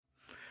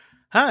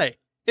Hi,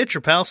 it's your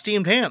pal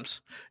Steamed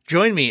Hams.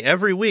 Join me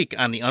every week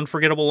on the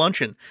Unforgettable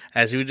Luncheon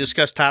as we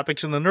discuss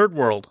topics in the nerd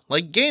world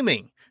like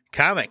gaming,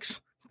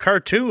 comics,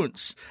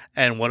 cartoons,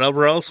 and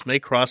whatever else may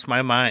cross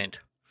my mind.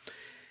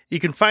 You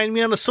can find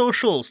me on the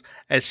socials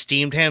as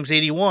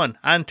SteamedHams81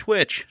 on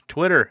Twitch,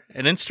 Twitter,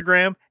 and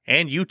Instagram,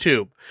 and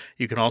YouTube.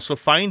 You can also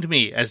find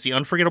me as the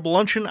Unforgettable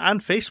Luncheon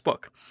on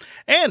Facebook.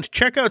 And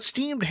check out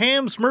Steamed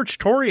Hams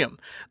Merchtorium,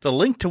 the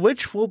link to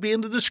which will be in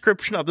the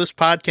description of this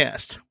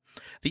podcast.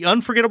 The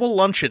Unforgettable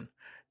Luncheon,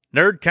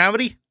 nerd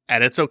comedy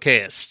at its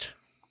okayest.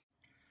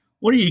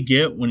 What do you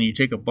get when you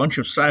take a bunch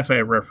of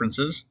sci-fi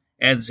references,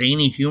 add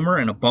zany humor,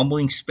 and a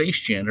bumbling space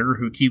janitor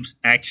who keeps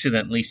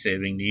accidentally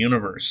saving the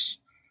universe?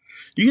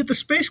 You get the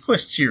Space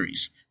Quest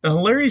series, the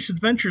hilarious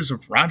adventures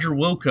of Roger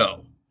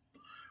Wilco.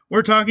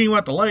 We're talking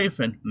about the life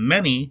and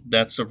many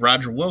deaths of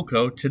Roger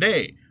Wilco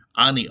today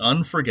on the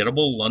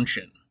Unforgettable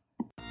Luncheon.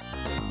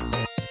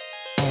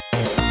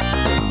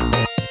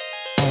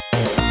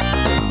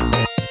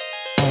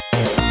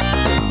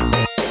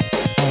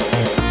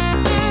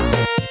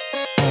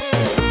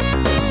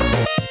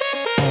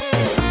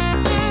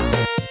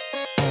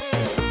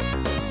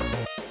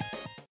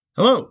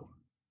 Hello,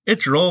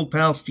 it's your old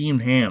pal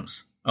Steamed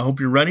Hams. I hope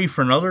you're ready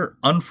for another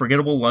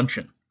unforgettable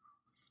luncheon.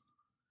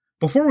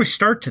 Before we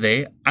start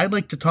today, I'd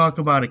like to talk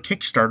about a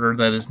Kickstarter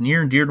that is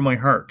near and dear to my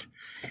heart.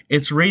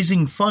 It's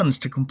raising funds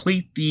to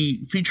complete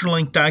the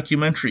feature-length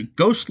documentary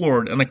Ghost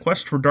Lord and a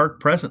Quest for Dark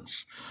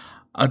Presence,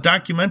 a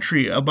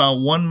documentary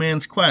about one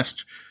man's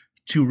quest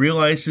to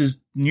realize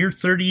his near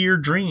 30-year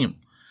dream,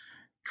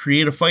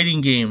 create a fighting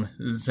game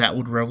that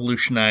would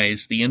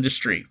revolutionize the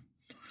industry.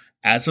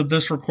 As of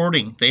this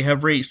recording, they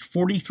have raised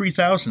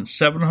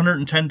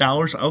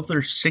 $43,710 of their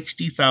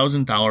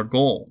 $60,000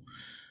 goal.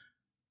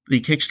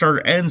 The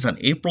Kickstarter ends on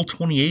April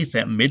 28th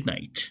at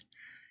midnight.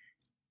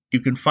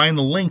 You can find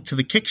the link to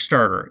the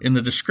Kickstarter in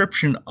the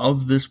description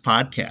of this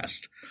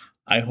podcast.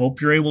 I hope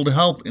you're able to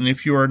help, and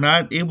if you are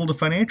not able to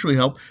financially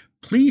help,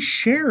 please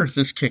share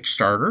this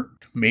Kickstarter.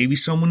 Maybe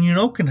someone you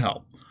know can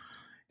help.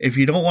 If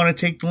you don't want to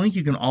take the link,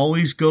 you can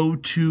always go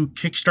to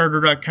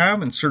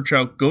Kickstarter.com and search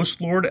out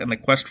Ghost Lord and the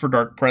Quest for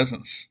Dark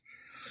Presence.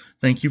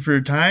 Thank you for your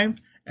time,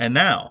 and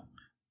now,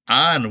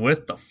 on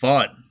with the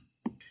fun.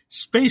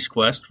 Space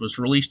Quest was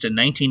released in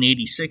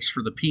 1986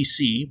 for the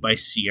PC by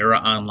Sierra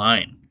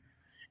Online.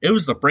 It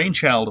was the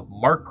brainchild of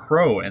Mark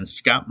Crow and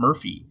Scott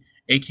Murphy,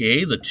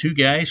 aka the two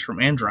guys from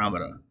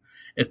Andromeda.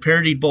 It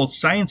parodied both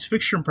science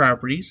fiction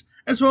properties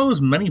as well as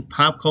many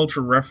pop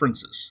culture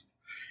references.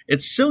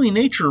 Its silly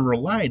nature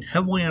relied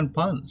heavily on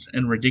puns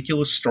and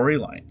ridiculous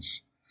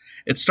storylines.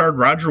 It starred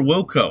Roger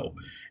Wilco,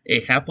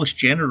 a hapless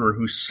janitor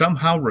who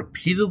somehow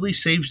repeatedly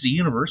saves the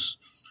universe,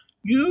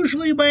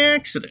 usually by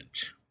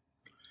accident.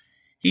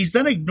 He's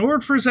then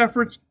ignored for his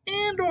efforts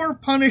and or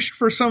punished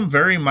for some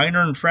very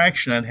minor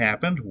infraction that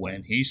happened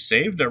when he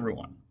saved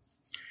everyone.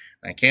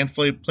 I can't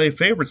play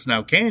favorites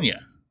now, can ya?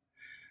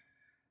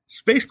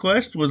 Space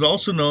Quest was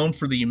also known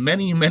for the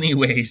many, many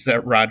ways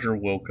that Roger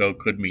Wilco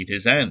could meet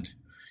his end.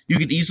 You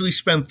could easily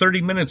spend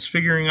 30 minutes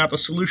figuring out the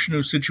solution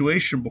to a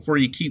situation before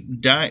you keep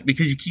dying,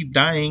 because you keep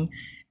dying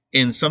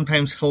in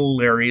sometimes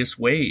hilarious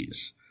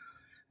ways.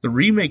 The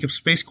remake of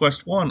Space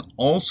Quest 1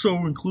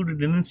 also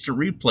included an instant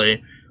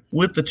replay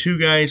with the two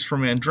guys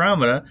from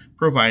Andromeda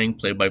providing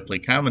play-by-play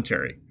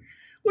commentary,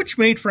 which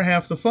made for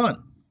half the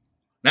fun.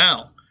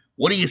 Now,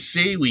 what do you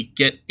say we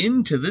get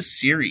into this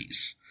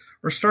series?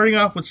 We're starting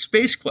off with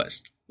Space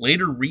Quest,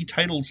 later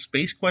retitled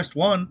Space Quest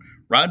 1,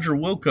 Roger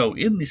Wilco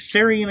in the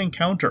Sarian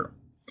Encounter.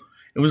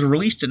 It was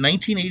released in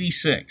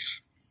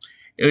 1986.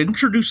 It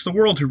introduced the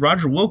world to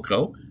Roger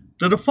Wilco,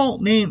 the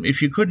default name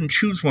if you couldn't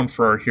choose one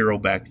for our hero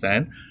back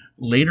then.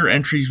 Later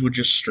entries would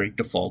just straight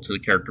default to the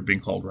character being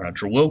called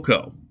Roger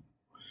Wilco.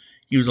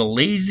 He was a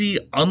lazy,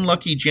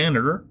 unlucky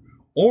janitor,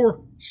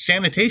 or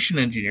sanitation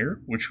engineer,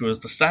 which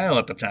was the style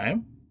at the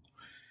time.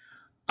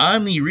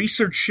 On the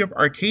research ship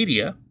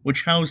Arcadia,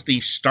 which housed the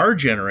Star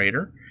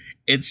Generator,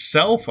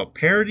 itself a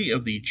parody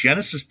of the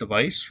Genesis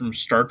device from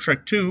Star Trek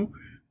II,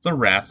 The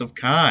Wrath of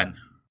Khan.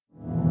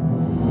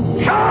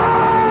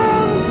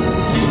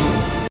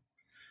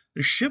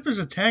 The ship is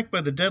attacked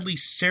by the deadly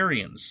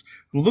Sarians,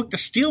 who look to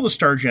steal the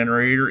Star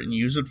Generator and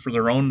use it for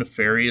their own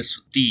nefarious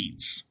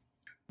deeds.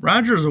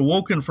 Roger is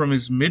awoken from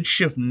his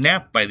mid-shift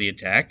nap by the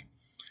attack.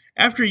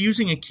 After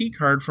using a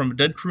keycard from a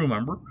dead crew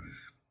member,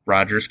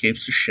 Roger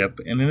escapes the ship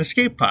in an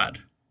escape pod.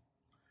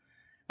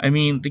 I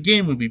mean, the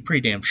game would be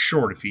pretty damn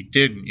short if he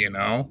didn't, you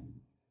know?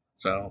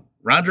 So,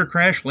 Roger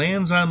crash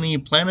lands on the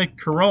planet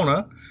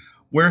Corona,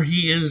 where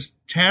he is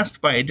tasked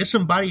by a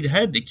disembodied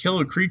head to kill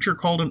a creature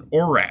called an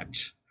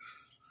Orat.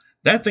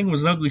 That thing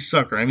was an ugly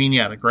sucker. I mean,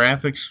 yeah, the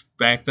graphics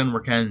back then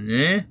were kind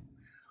of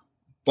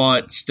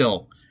but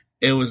still,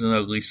 it was an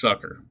ugly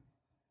sucker.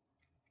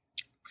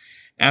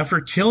 After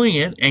killing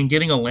it and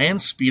getting a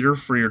land speeder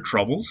for your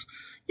troubles,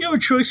 you have a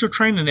choice of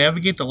trying to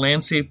navigate the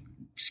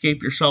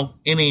landscape yourself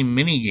in a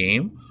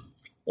mini-game,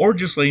 or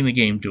just letting the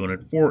game do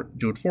it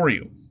for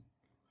you.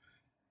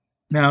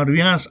 Now, to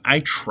be honest, I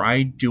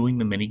tried doing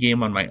the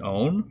minigame on my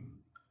own,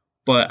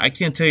 But I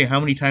can't tell you how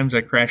many times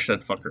I crashed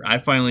that fucker. I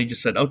finally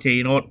just said, okay,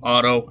 you know what,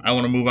 auto, I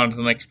want to move on to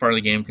the next part of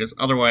the game, because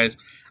otherwise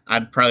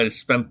I'd probably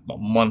spend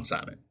months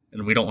on it,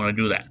 and we don't want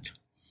to do that.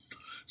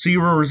 So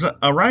you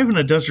arrive in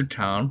a desert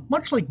town,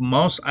 much like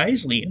Mos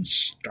Eisley in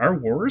Star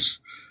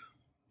Wars,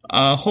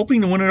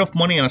 hoping to win enough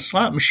money on a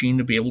slot machine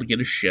to be able to get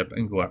a ship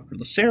and go after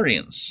the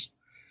Sarians.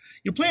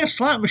 You play a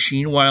slot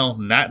machine while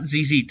not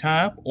ZZ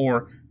Top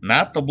or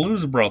not the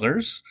Blues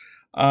Brothers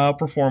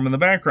perform in the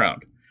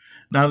background.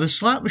 Now, this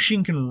slot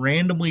machine can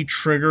randomly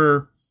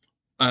trigger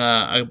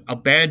a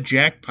bad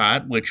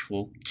jackpot, which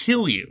will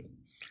kill you.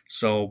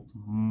 So,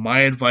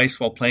 my advice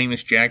while playing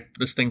this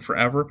thing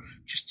forever,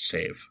 just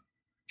save.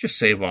 Just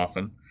save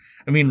often.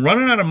 I mean,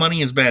 running out of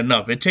money is bad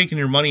enough. It taking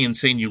your money and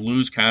saying you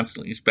lose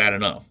constantly is bad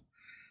enough.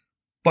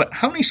 But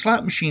how many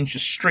slot machines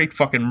just straight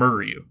fucking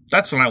murder you?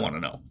 That's what I want to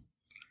know.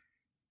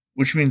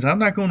 Which means I'm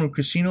not going to a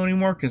casino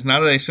anymore, because now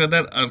that I said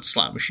that, a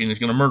slot machine is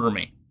going to murder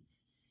me.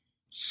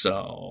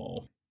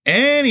 So,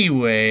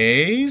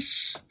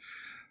 anyways,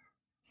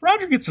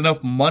 Roger gets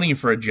enough money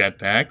for a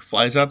jetpack,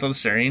 flies out to the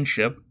Sarian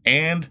ship,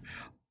 and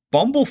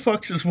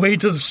bumblefucks his way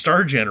to the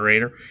star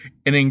generator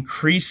in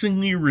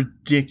increasingly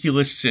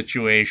ridiculous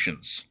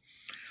situations.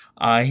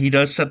 He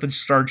does set the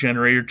star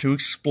generator to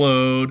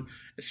explode,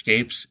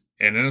 escapes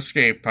in an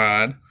escape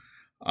pod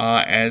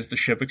as the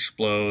ship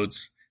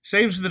explodes,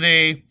 saves the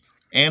day,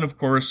 and, of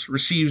course,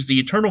 receives the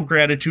eternal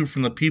gratitude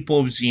from the people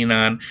of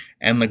Xenon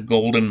and the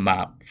Golden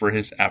Mop for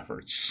his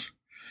efforts.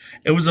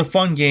 It was a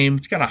fun game.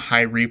 It's got a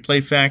high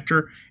replay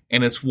factor,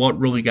 and it's what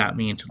really got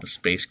me into the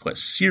Space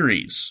Quest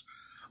series.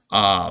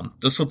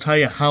 This will tell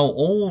you how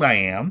old I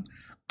am.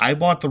 I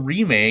bought the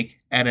remake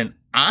at an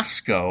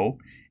Osco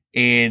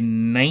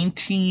in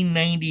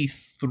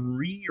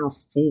 1993 or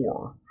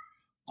 4.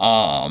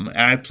 And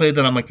I played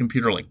that on my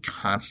computer like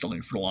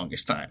constantly for the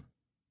longest time.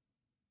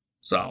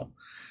 So,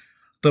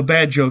 the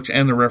bad jokes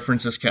and the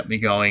references kept me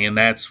going, and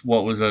that's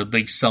what was a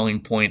big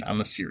selling point on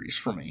the series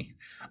for me.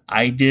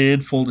 I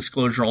did, full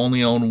disclosure,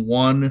 only own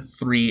 1,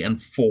 3,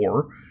 and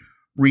 4.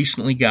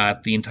 Recently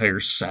got the entire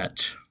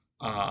set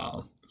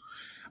on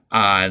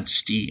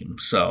Steam,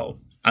 so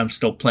I'm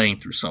still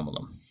playing through some of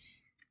them.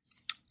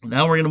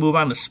 Now we're going to move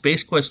on to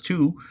Space Quest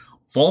 2,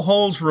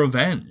 Valhall's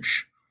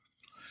Revenge.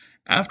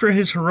 After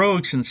his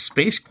heroics in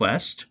Space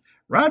Quest,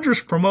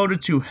 Roger's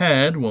promoted to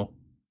head, well,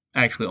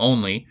 actually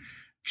only,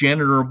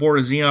 janitor aboard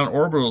a Xenon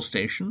orbital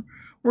station,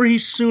 where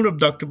he's soon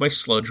abducted by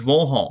Sludge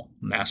Volhall,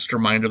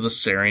 mastermind of the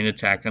Sarian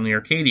attack on the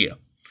Arcadia.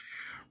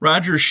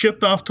 Roger is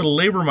shipped off to the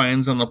labor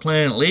mines on the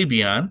planet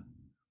Labion.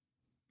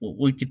 Well,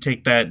 we could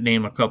take that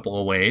name a couple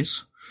of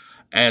ways,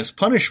 as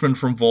punishment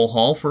from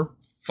Volhall for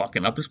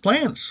fucking up his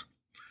plans.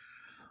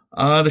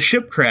 The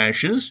ship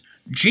crashes.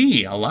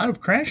 Gee, a lot of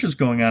crashes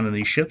going on in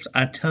these ships,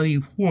 I tell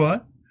you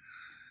what.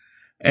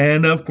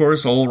 And, of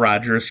course, old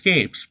Roger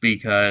escapes,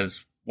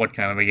 because what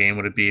kind of a game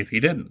would it be if he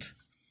didn't?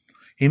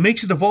 He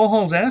makes it to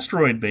Volhall's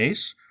asteroid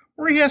base,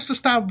 where he has to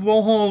stop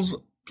Volhall's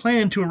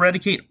plan to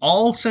eradicate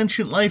all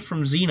sentient life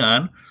from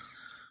Xenon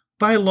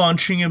by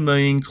launching a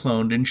million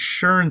cloned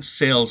insurance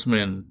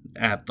salesmen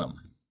at them.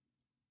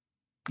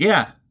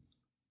 Yeah,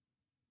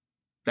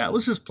 that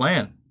was his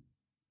plan.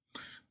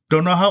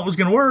 Don't know how it was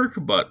going to work,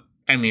 but,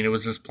 I mean, it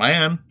was his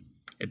plan.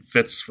 It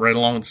fits right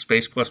along with the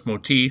Space Quest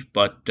motif,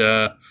 but,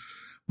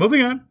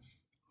 moving on.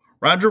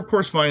 Roger, of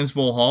course, finds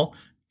Volhall,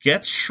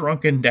 gets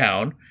shrunken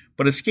down,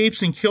 but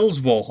escapes and kills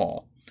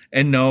Volhall.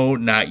 And no,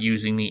 not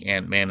using the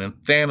Ant-Man and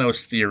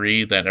Thanos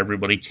theory that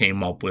everybody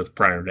came up with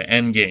prior to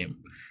Endgame.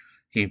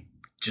 He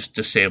just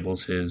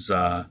disables his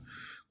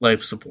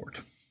life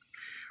support.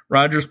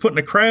 Roger's put in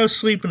a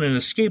cryo-sleep in an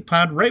escape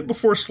pod right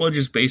before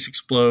Sludge's base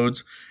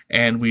explodes,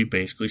 and we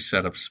basically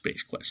set up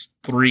Space Quest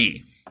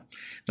 3.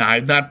 Now,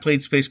 I've not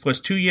played Space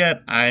Quest 2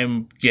 yet.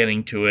 I'm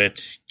getting to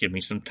it. Give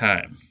me some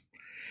time.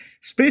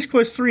 Space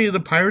Quest 3, The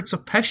Pirates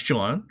of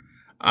Pestilon,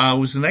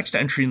 was the next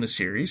entry in the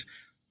series.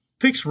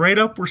 Picks right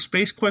up where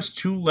Space Quest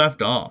 2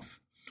 left off.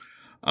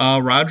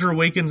 Roger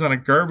awakens on a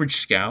garbage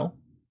scow.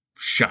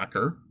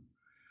 Shocker.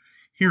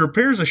 He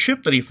repairs a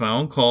ship that he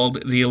found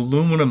called the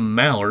Aluminum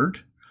Mallard.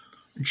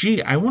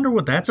 Gee, I wonder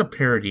what that's a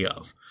parody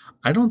of.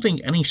 I don't think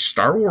any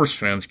Star Wars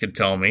fans could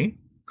tell me.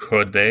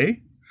 Could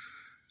they?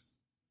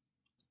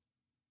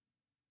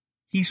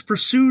 He's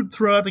pursued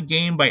throughout the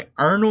game by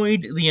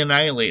Arnoid the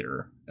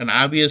Annihilator, an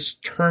obvious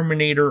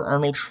Terminator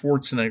Arnold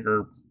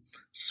Schwarzenegger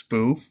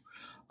spoof,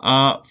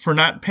 for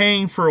not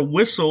paying for a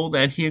whistle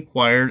that he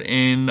acquired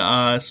in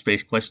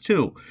Space Quest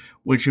 2,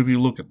 which if you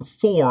look at the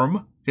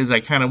form, because I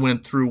kind of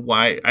went through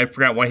why, I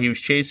forgot why he was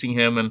chasing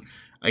him, and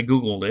I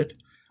Googled it.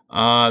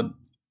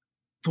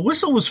 The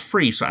whistle was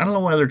free, so I don't know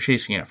why they're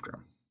chasing after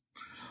him.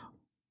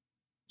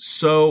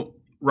 So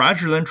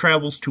Roger then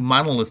travels to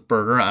Monolith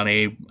Burger on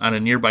a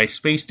nearby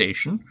space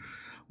station,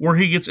 where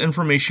he gets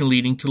information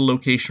leading to the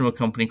location of a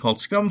company called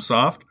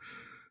Scumsoft,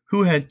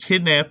 who had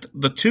kidnapped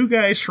the two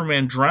guys from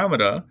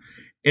Andromeda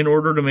in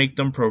order to make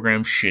them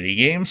program shitty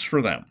games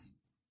for them.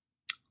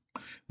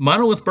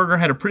 Monolith Burger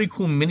had a pretty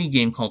cool mini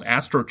game called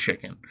Astro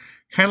Chicken,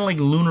 kind of like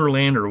Lunar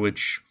Lander,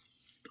 which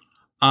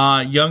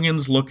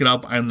Youngins, look it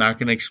up. I'm not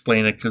going to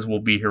explain it because we'll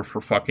be here for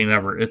fucking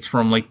ever. It's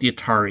from like the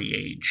Atari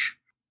age.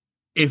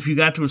 If you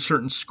got to a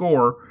certain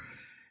score,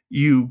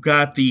 you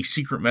got the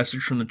secret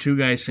message from the two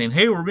guys saying,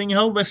 hey, we're being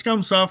held by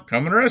Scumsoft.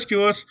 Come and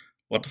rescue us.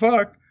 What the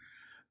fuck?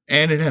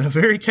 And it had a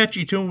very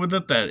catchy tune with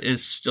it that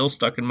is still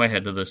stuck in my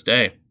head to this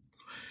day.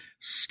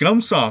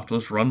 Scumsoft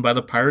was run by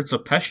the Pirates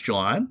of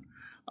Pestilon.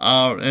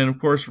 And of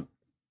course,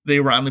 they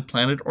were on the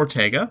planet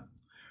Ortega.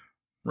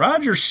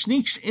 Roger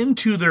sneaks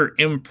into their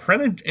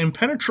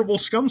impenetrable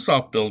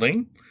Scumsoft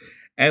building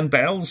and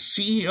battles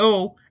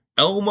CEO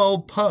Elmo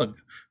Pug,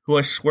 who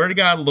I swear to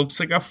God looks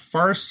like a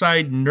Far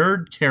Side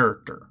nerd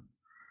character.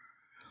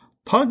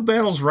 Pug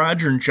battles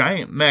Roger in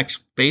giant mechs,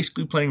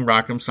 basically playing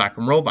Rock'em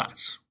Sock'em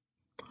Robots.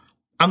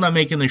 I'm not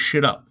making this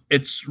shit up.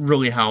 It's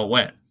really how it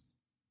went.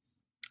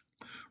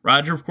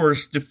 Roger, of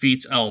course,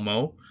 defeats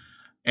Elmo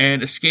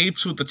and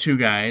escapes with the two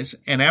guys,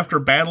 and after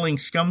battling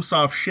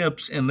Scumsoft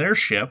ships in their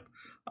ship,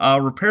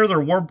 repair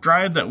their warp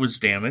drive that was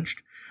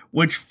damaged,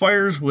 which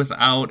fires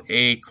without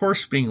a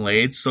course being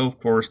laid, so of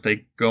course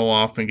they go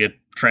off and get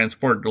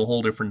transported to a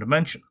whole different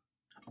dimension.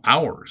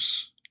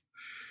 Ours.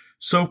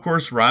 So of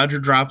course Roger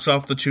drops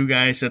off the two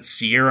guys at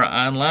Sierra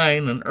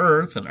Online and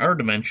Earth in our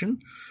dimension,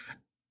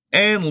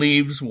 and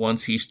leaves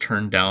once he's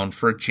turned down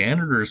for a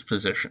janitor's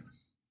position.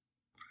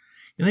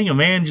 You think a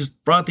man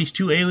just brought these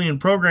two alien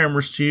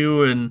programmers to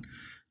you and,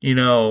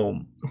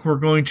 who are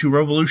going to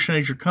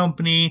revolutionize your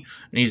company,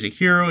 and he's a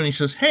hero, and he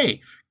says,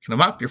 hey, can I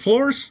mop your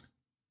floors?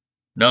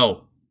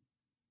 No.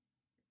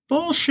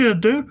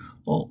 Bullshit, dude.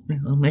 Well,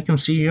 I'll make him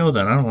CEO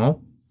then, I don't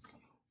know.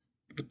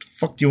 What the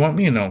fuck do you want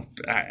me to know?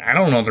 I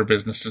don't know their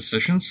business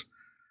decisions.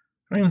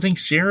 I don't even think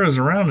Sierra's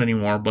around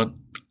anymore, but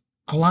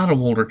a lot of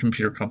older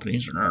computer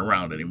companies are not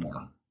around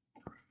anymore.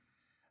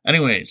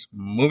 Anyways,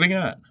 moving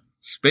on.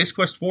 Space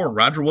Quest 4,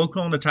 Roger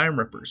Wilco and the Time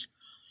Rippers.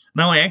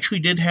 Now, I actually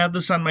did have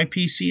this on my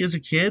PC as a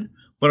kid,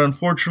 but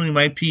unfortunately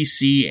my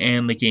PC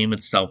and the game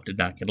itself did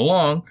not get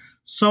along,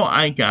 so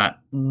I got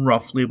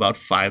roughly about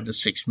 5 to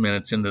 6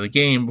 minutes into the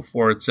game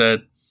before it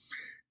said,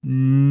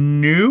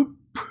 nope,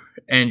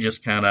 and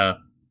just kind of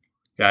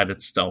got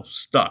itself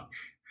stuck.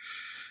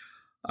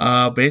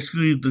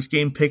 Basically, this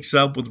game picks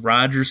up with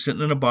Roger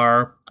sitting in a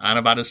bar on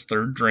about his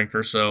third drink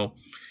or so,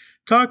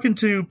 talking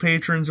to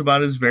patrons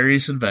about his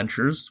various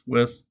adventures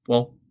with,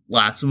 well,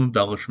 lots of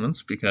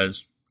embellishments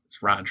because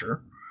it's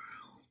Roger.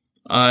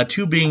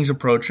 Two beings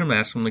approach him,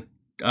 ask him to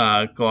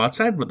go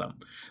outside with them.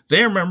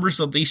 They are members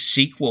of the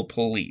sequel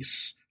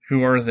police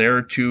who are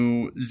there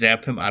to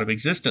zap him out of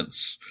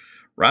existence.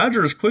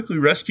 Roger is quickly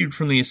rescued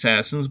from the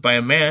assassins by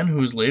a man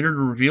who is later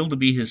revealed to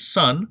be his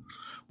son,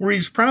 where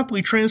he's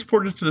promptly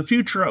transported to the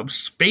future of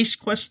Space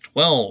Quest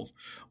 12,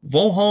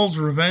 Volhal's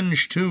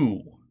Revenge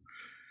 2.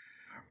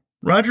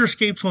 Roger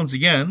escapes once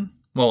again,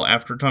 well,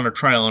 after a ton of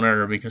trial and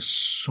error, because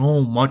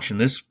so much in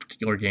this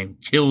particular game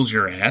kills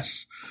your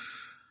ass,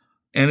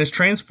 and is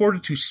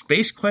transported to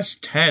Space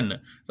Quest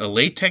 10, the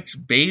Latex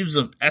Babes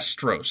of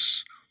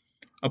Estros,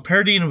 a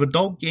parody of an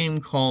adult game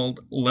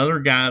called Leather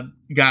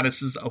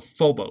Goddesses of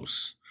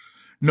Phobos.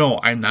 No,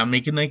 I'm not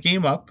making that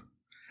game up.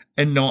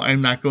 And no,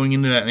 I'm not going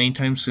into that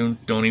anytime soon.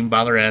 Don't even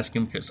bother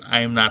asking, because I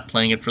am not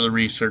playing it for the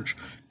research,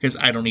 because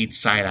I don't need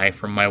side-eye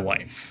from my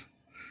wife.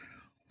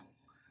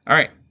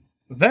 Alright.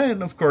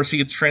 Then, of course, he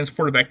gets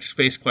transported back to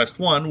Space Quest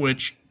 1,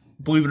 which,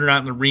 believe it or not,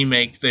 in the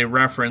remake, they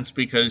reference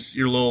because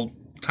your little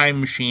time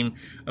machine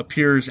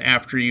appears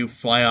after you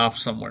fly off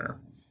somewhere.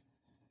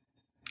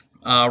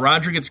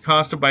 Roger gets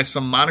accosted by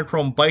some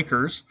monochrome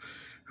bikers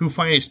who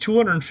find his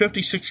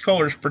 256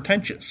 colors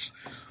pretentious.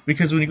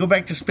 Because when you go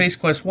back to Space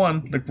Quest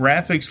 1, the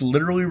graphics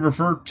literally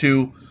revert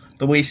to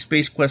the way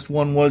Space Quest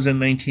 1 was in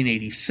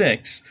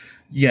 1986,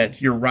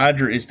 yet your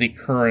Roger is the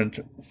current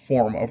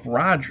form of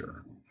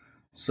Roger.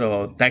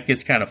 So that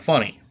gets kind of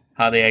funny,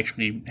 how they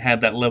actually had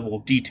that level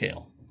of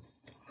detail.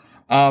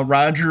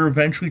 Roger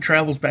eventually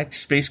travels back to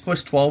Space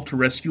Quest 12 to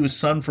rescue his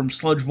son from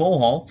Sludge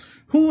Volhal,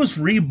 who was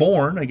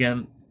reborn,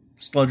 again,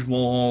 Sludge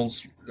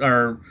Volhal's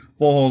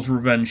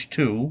Revenge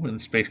 2 in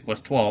Space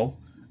Quest 12,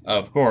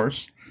 of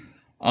course,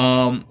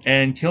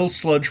 and kill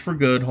Sludge for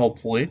good,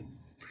 hopefully.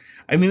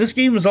 I mean, this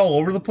game is all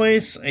over the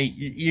place.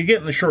 You're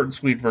getting the short and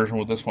sweet version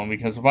with this one,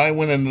 because if I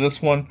went into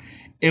this one,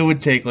 it would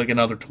take like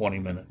another 20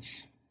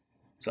 minutes.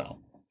 So,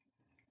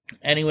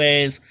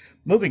 anyways,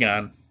 moving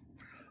on.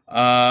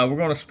 We're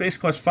going to Space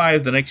Quest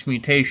 5, The Next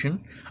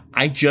Mutation.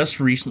 I just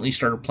recently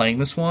started playing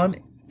this one.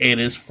 It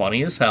is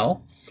funny as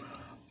hell.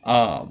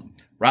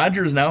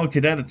 Roger is now a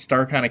cadet at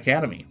Starcon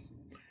Academy.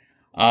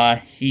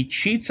 He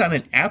cheats on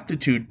an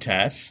aptitude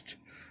test,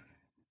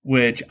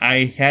 which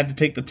I had to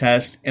take the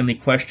test, and the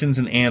questions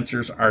and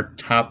answers are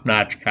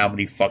top-notch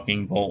comedy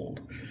fucking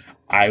gold.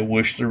 I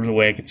wish there was a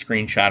way I could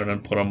screenshot them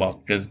and put them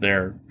up, because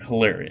they're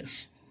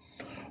hilarious.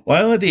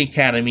 While at the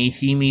Academy,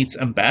 he meets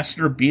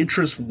Ambassador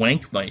Beatrice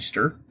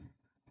Wankmeister.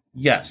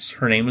 Yes,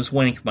 her name is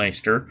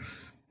Wankmeister.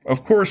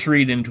 Of course,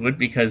 read into it,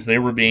 because they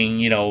were being,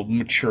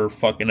 mature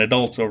fucking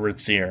adults over at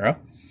Sierra.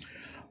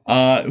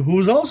 Who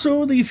is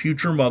also the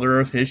future mother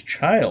of his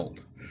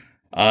child.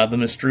 the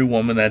mystery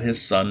woman that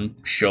his son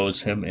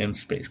shows him in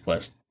Space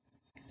Quest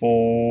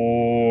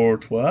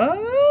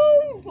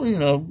 412,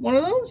 one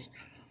of those.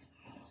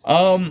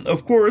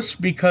 Of course,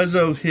 because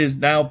of his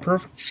now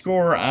perfect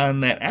score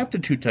on that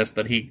aptitude test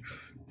that he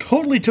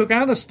totally took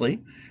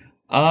honestly,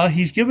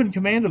 he's given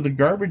command of the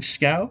garbage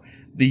scow,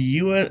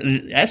 the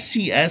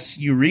SCS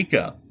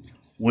Eureka,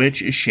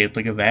 which is shaped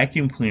like a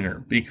vacuum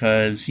cleaner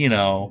because,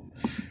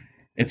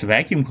 it's a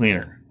vacuum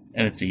cleaner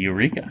and it's a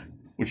Eureka,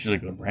 which is a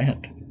good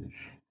brand.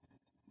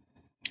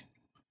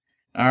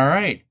 All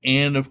right,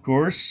 and of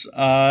course,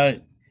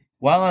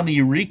 while on the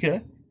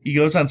Eureka, he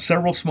goes on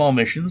several small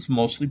missions,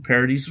 mostly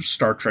parodies of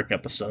Star Trek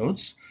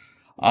episodes.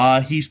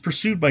 He's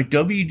pursued by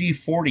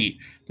WD-40,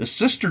 the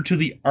sister to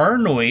the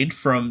Arnoid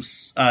from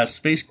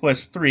Space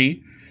Quest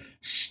 3,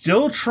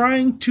 still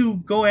trying to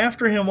go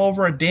after him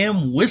over a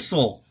damn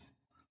whistle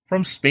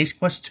from Space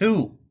Quest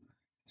 2.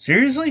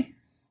 Seriously?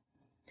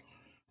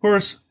 Of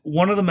course,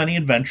 one of the many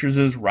adventures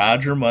is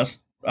Roger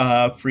must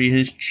free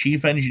his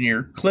chief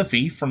engineer,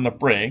 Cliffy, from the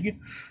brig,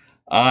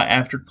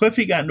 after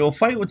Cliffy got into a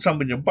fight with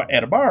somebody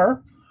at a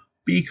bar,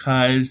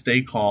 because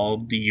they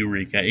called the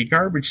Eureka a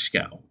garbage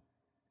scow.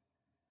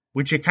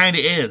 Which it kind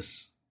of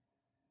is.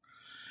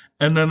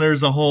 And then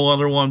there's a whole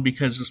other one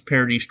because this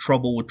parody's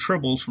Trouble with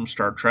Tribbles from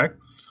Star Trek.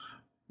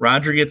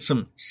 Roger gets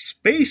some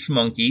space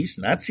monkeys,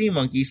 not sea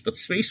monkeys, but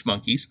space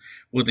monkeys,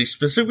 with the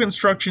specific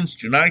instructions,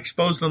 do not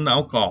expose them to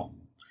alcohol.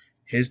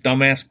 His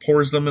dumbass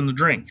pours them in the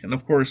drink. And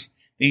of course,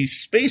 these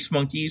space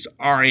monkeys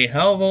are a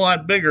hell of a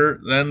lot bigger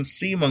than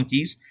sea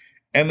monkeys,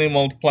 and they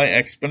multiply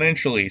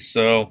exponentially,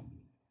 so...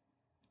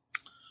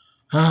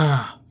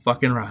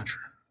 fucking Roger.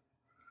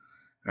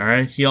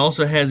 Alright, he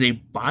also has a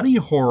body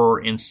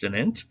horror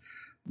incident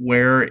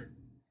where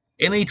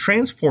in a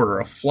transporter,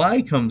 a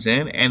fly comes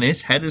in and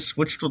his head is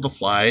switched with the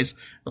flies.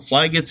 The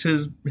fly gets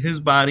his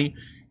body,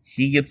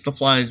 he gets the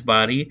fly's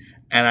body,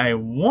 and I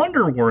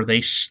wonder where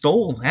they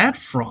stole that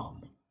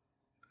from.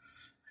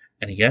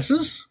 Any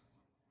guesses?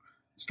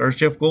 Stars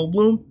Jeff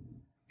Goldblum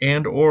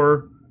and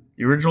or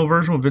the original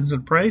version with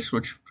Vincent Price,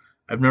 which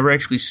I've never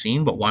actually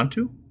seen but want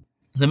to.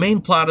 The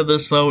main plot of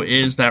this, though,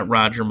 is that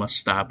Roger must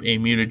stop a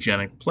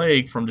mutagenic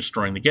plague from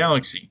destroying the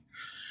galaxy.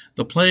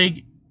 The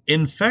plague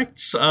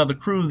infects the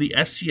crew of the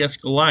SCS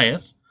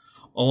Goliath,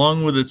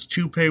 along with its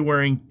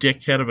toupee-wearing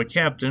dickhead of a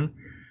captain,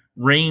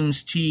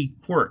 Rames T.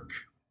 Quirk.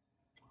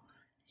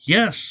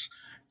 Yes,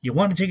 you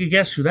want to take a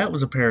guess who that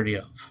was a parody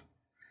of?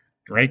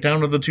 Right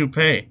down to the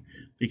toupee.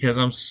 Because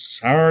I'm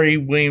sorry,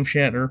 William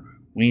Shatner,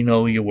 we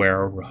know you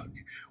wear a rug.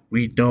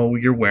 We know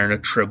you're wearing a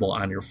tribble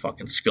on your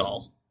fucking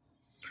skull.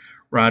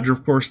 Roger,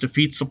 of course,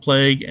 defeats the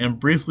plague and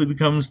briefly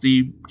becomes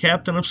the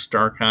captain of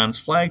Starcon's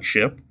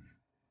flagship,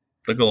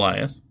 the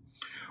Goliath.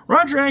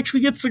 Roger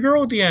actually gets the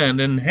girl at the end,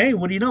 and hey,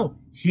 what do you know?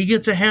 He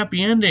gets a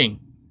happy ending.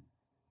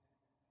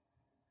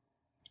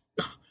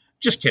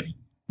 Just kidding.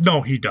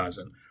 No, he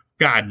doesn't.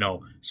 God,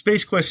 no.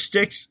 Space Quest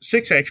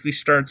 6 actually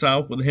starts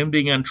out with him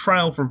being on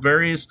trial for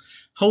various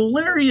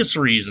hilarious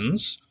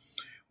reasons,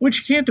 which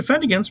you can't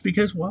defend against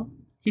because, well,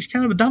 he's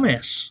kind of a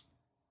dumbass.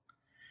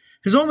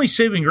 His only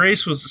saving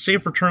grace was the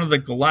safe return of the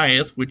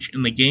Goliath, which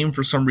in the game,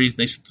 for some reason,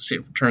 they said the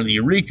safe return of the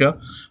Eureka,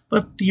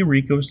 but the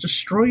Eureka was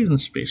destroyed in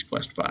Space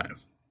Quest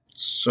 5.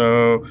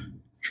 So,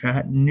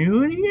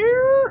 continuity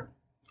error?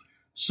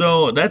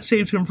 So, that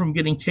saved him from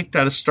getting kicked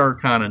out of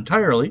StarCon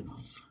entirely,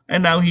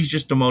 and now he's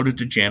just demoted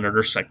to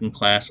janitor second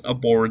class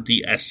aboard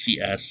the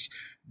SCS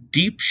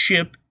Deep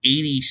Ship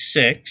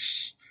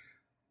 86,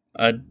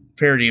 a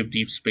parody of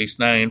Deep Space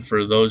Nine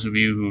for those of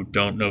you who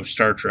don't know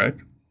Star Trek.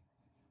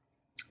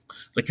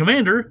 The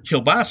commander,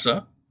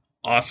 Kilbasa,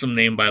 awesome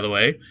name by the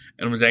way,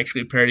 and was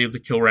actually a parody of the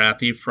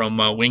Kilrathi from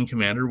Wing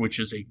Commander, which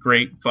is a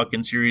great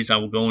fucking series I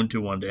will go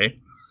into one day,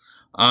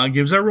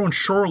 gives everyone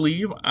shore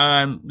leave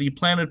on the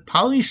planet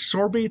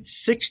Polysorbate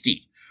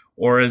 60,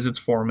 or as it's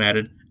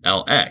formatted,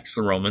 LX,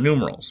 the Roman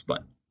numerals.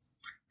 But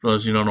for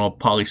those who don't know what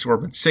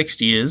Polysorbate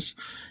 60 is,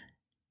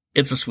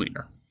 it's a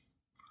sweetener.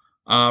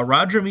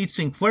 Roger meets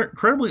the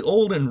incredibly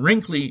old and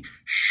wrinkly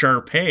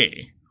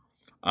Sharpay.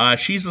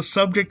 She's the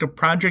subject of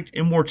Project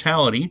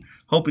Immortality,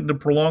 hoping to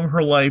prolong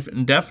her life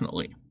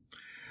indefinitely.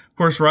 Of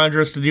course, Roger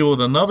has to deal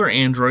with another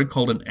android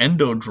called an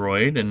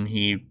Endodroid, and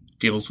he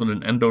deals with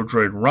an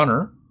Endodroid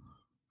runner.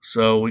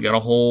 So we got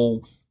a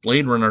whole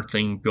Blade Runner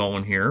thing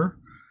going here.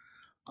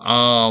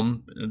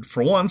 And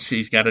for once,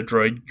 he's got a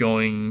droid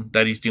going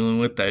that he's dealing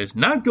with that is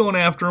not going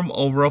after him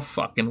over a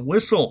fucking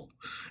whistle.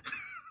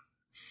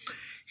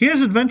 He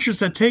has adventures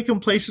that take him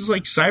places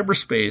like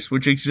cyberspace,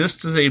 which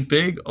exists as a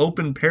big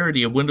open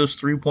parody of Windows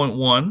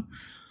 3.1,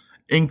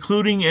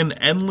 including an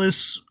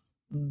endless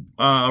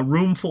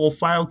room full of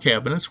file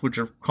cabinets, which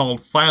are called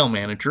File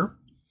Manager,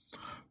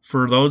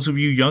 for those of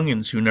you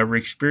youngins who never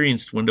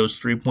experienced Windows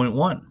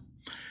 3.1.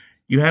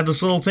 You had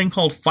this little thing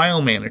called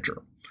File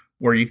Manager,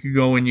 where you could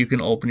go and you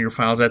can open your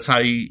files. That's how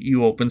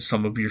you open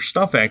some of your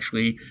stuff,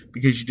 actually,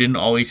 because you didn't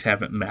always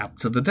have it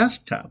mapped to the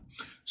desktop.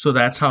 So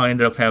that's how I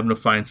ended up having to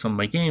find some of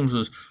my games,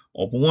 was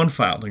open one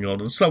file, then go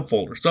to the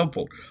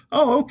subfolder.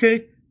 Oh,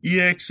 okay,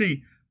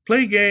 EXE.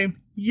 Play game,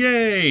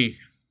 Yay!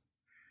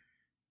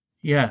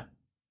 Yeah,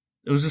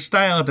 it was a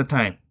style at the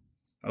time.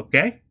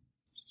 Okay?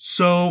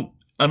 So,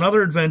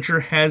 another adventure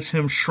has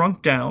him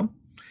shrunk down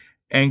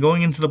and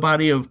going into the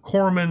body of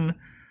Corman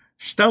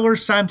Stellar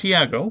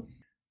Santiago,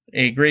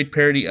 a great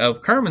parody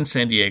of Carmen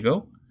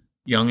Sandiego.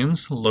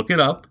 Youngins, look it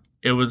up.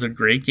 It was a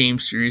great game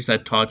series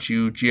that taught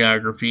you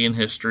geography and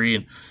history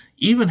and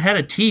even had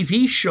a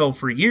TV show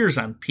for years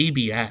on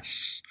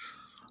PBS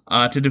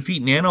to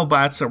defeat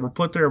nanobots that were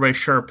put there by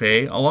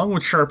Sharpay, along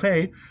with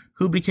Sharpay,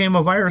 who became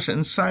a virus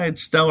inside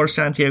Stellar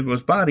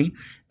Santiago's body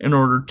in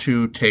order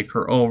to take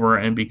her over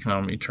and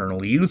become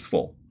eternally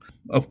youthful.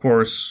 Of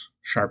course,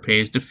 Sharpay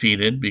is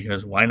defeated,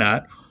 because why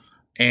not?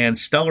 And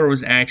Stellar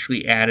was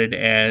actually added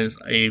as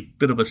a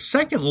bit of a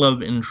second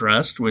love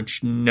interest,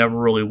 which never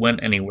really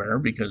went anywhere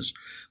because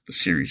the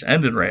series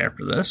ended right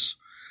after this.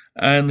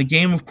 And the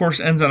game, of course,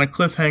 ends on a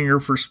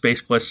cliffhanger for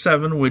Space Quest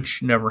 7,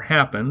 which never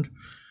happened.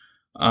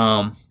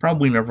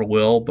 Probably never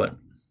will, but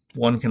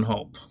one can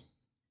hope.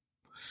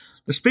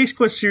 The Space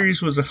Quest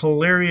series was a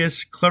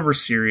hilarious, clever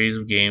series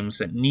of games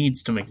that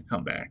needs to make a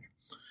comeback.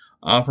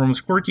 From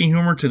its quirky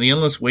humor to the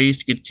endless ways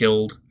to get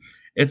killed,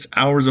 it's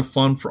hours of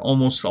fun for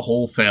almost the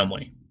whole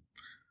family.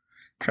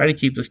 Try to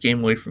keep this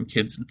game away from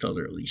kids until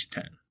they're at least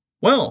 10.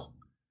 Well,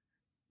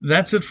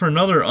 that's it for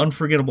another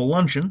unforgettable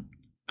luncheon.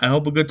 I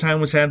hope a good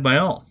time was had by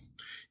all.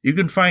 You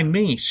can find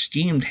me,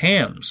 Steamed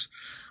Hams,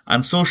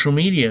 on social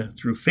media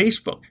through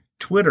Facebook,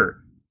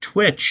 Twitter,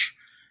 Twitch,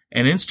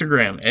 and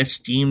Instagram as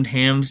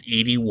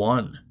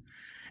SteamedHams81.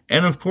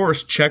 And of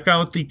course, check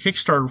out the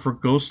Kickstarter for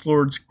Ghost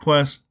Lord's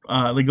Quest,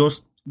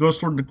 Ghost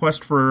Lord and the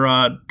Quest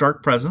for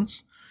Dark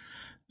Presence.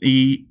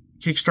 The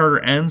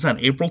Kickstarter ends on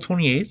April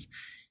 28th.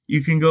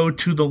 You can go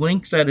to the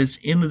link that is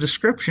in the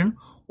description,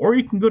 or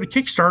you can go to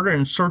Kickstarter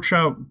and search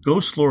out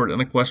Ghost Lord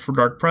and the Quest for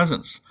Dark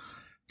Presence.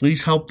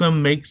 Please help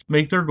them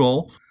make their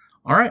goal.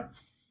 All right.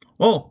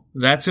 Well,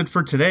 that's it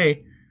for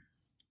today.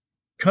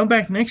 Come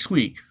back next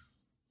week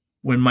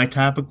when my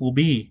topic will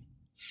be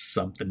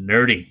something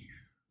nerdy.